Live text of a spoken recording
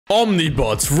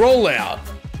Omnibots rollout.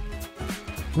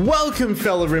 Welcome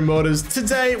fellow Rimworlders.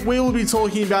 Today we will be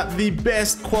talking about the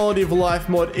best quality of life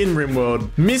mod in Rimworld,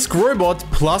 Misc Robots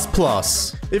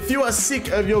Plus. If you are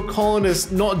sick of your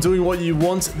colonists not doing what you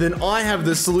want, then I have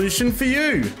the solution for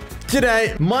you.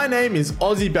 G'day, my name is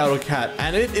Aussie Battlecat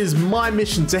and it is my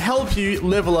mission to help you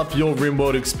level up your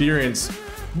Rimworld experience.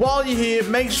 While you're here,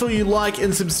 make sure you like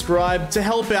and subscribe to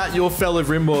help out your fellow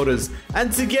Rimworlders,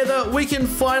 and together we can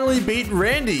finally beat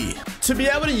Randy. To be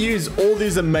able to use all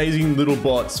these amazing little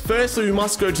bots, firstly we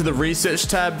must go to the research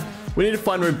tab. We need to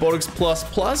find Robotics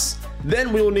Plus.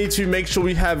 Then we will need to make sure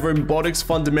we have robotics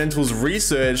fundamentals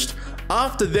researched.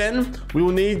 After then, we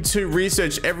will need to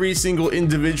research every single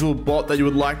individual bot that you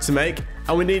would like to make,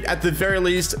 and we need at the very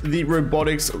least the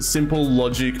robotics simple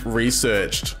logic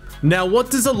researched. Now, what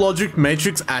does a logic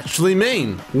matrix actually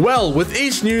mean? Well, with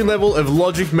each new level of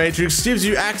logic matrix gives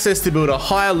you access to build a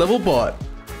higher level bot.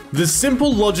 The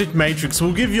simple logic matrix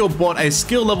will give your bot a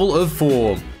skill level of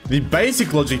 4. The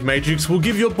basic logic matrix will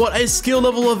give your bot a skill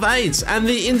level of 8, and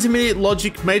the intermediate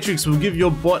logic matrix will give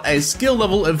your bot a skill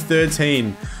level of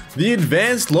 13. The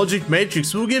advanced logic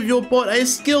matrix will give your bot a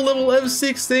skill level of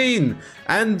 16.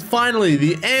 And finally,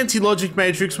 the anti-logic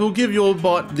matrix will give your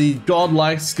bot the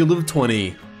godlike skill of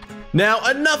 20. Now,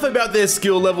 enough about their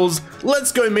skill levels,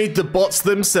 let's go meet the bots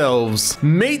themselves.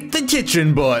 Meet the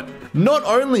kitchen bot. Not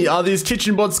only are these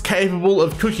kitchen bots capable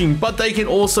of cooking, but they can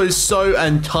also sow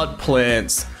and cut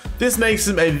plants. This makes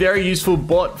them a very useful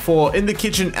bot for in the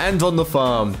kitchen and on the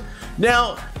farm.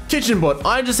 Now, kitchen bot,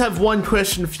 I just have one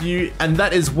question for you, and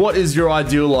that is, what is your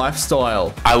ideal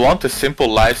lifestyle? I want a simple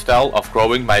lifestyle of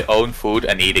growing my own food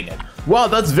and eating it. Wow,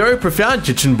 that's very profound,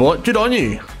 kitchen bot. Good on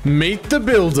you. Meet the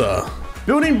builder.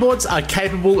 Building bots are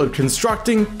capable of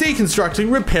constructing,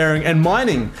 deconstructing, repairing, and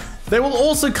mining. They will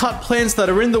also cut plants that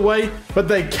are in the way, but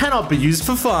they cannot be used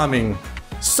for farming.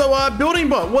 So, building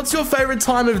bot, what's your favorite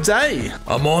time of day?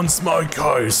 I'm on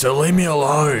Smoko, so leave me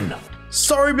alone.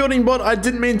 Sorry, building bot, I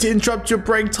didn't mean to interrupt your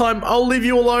break time. I'll leave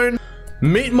you alone.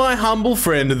 Meet my humble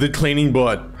friend, the cleaning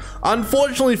bot.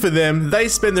 Unfortunately for them, they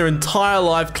spend their entire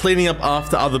life cleaning up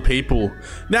after other people.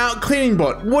 Now, cleaning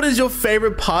bot, what is your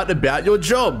favorite part about your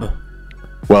job?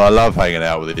 Well, I love hanging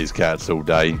out with these cats all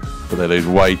day, but they lose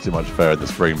way too much fur in the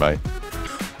spring, mate.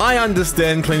 I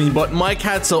understand, cleaning bot. My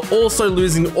cats are also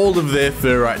losing all of their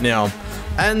fur right now.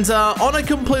 And on a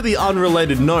completely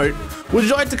unrelated note, would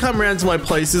you like to come around to my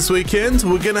place this weekend?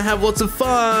 We're gonna have lots of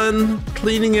fun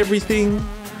cleaning everything.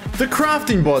 The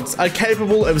crafting bots are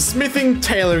capable of smithing,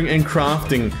 tailoring, and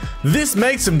crafting. This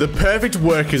makes them the perfect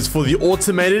workers for the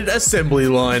automated assembly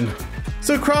line.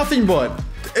 So crafting bot,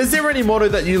 is there any motto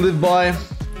that you live by?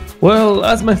 Well,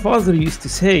 as my father used to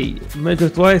say, measure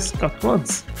twice, cut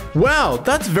once. Wow,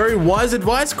 that's very wise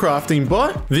advice, crafting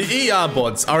bot. The ER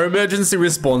bots are emergency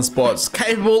response bots,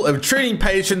 capable of treating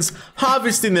patients,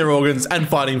 harvesting their organs, and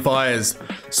fighting fires.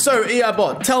 So ER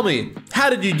bot, tell me,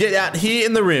 how did you get out here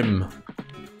in the Rim?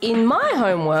 In my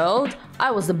home world, I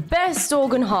was the best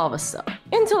organ harvester,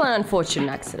 until an unfortunate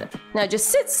accident. Now just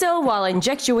sit still while I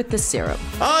inject you with the serum.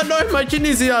 Oh no, my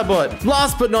kidneys, ER bot.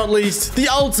 Last but not least, the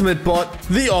ultimate bot,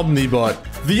 the Omnibot.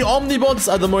 The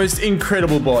Omnibots are the most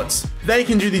incredible bots. They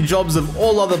can do the jobs of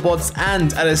all other bots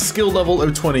and at a skill level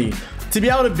of 20. To be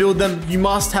able to build them, you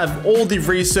must have all the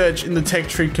research in the tech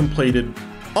tree completed.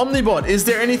 Omnibot, is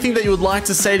there anything that you would like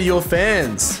to say to your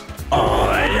fans?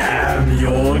 I am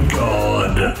your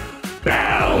god.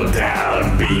 Bow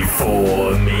down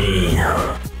before me.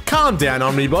 Calm down,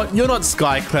 Omnibot, you're not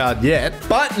SkyCloud yet.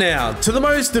 But now, to the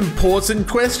most important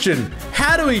question.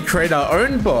 How do we create our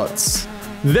own bots?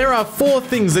 There are 4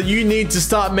 things that you need to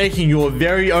start making your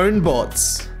very own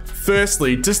bots.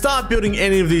 Firstly, to start building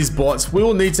any of these bots, we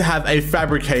will need to have a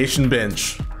fabrication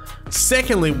bench.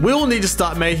 Secondly, we will need to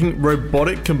start making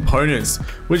robotic components,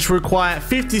 which require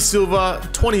 50 silver,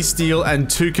 20 steel, and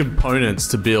 2 components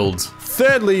to build.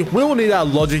 Thirdly, we will need our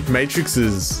logic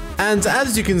matrices. And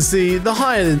as you can see, the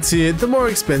higher the tier, the more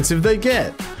expensive they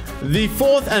get. The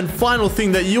 4th and final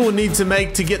thing that you will need to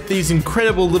make to get these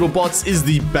incredible little bots is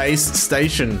the base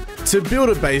station. To build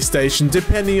a base station,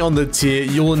 depending on the tier,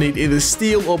 you will need either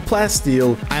steel or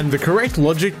plasteel and the correct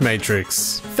logic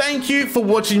matrix. Thank you for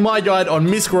watching my guide on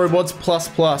Misc Robots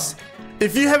Plus.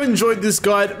 If you have enjoyed this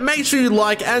guide, make sure you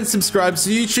like and subscribe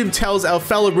so YouTube tells our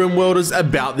fellow Rimworlders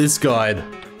about this guide.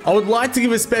 I would like to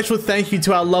give a special thank you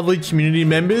to our lovely community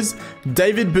members,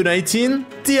 David Bunatian,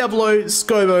 Diablo,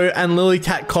 Scobo, and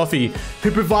Lilycat Coffee, who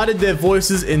provided their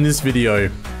voices in this video.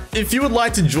 If you would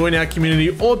like to join our community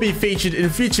or be featured in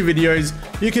future videos,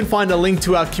 you can find a link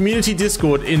to our community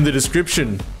Discord in the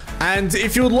description. And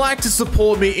if you would like to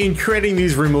support me in creating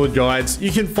these Rimworld guides,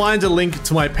 you can find a link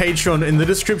to my Patreon in the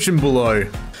description below.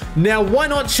 Now, why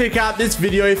not check out this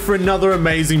video for another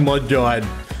amazing mod guide?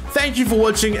 Thank you for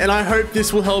watching, and I hope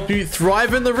this will help you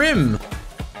thrive in the Rim.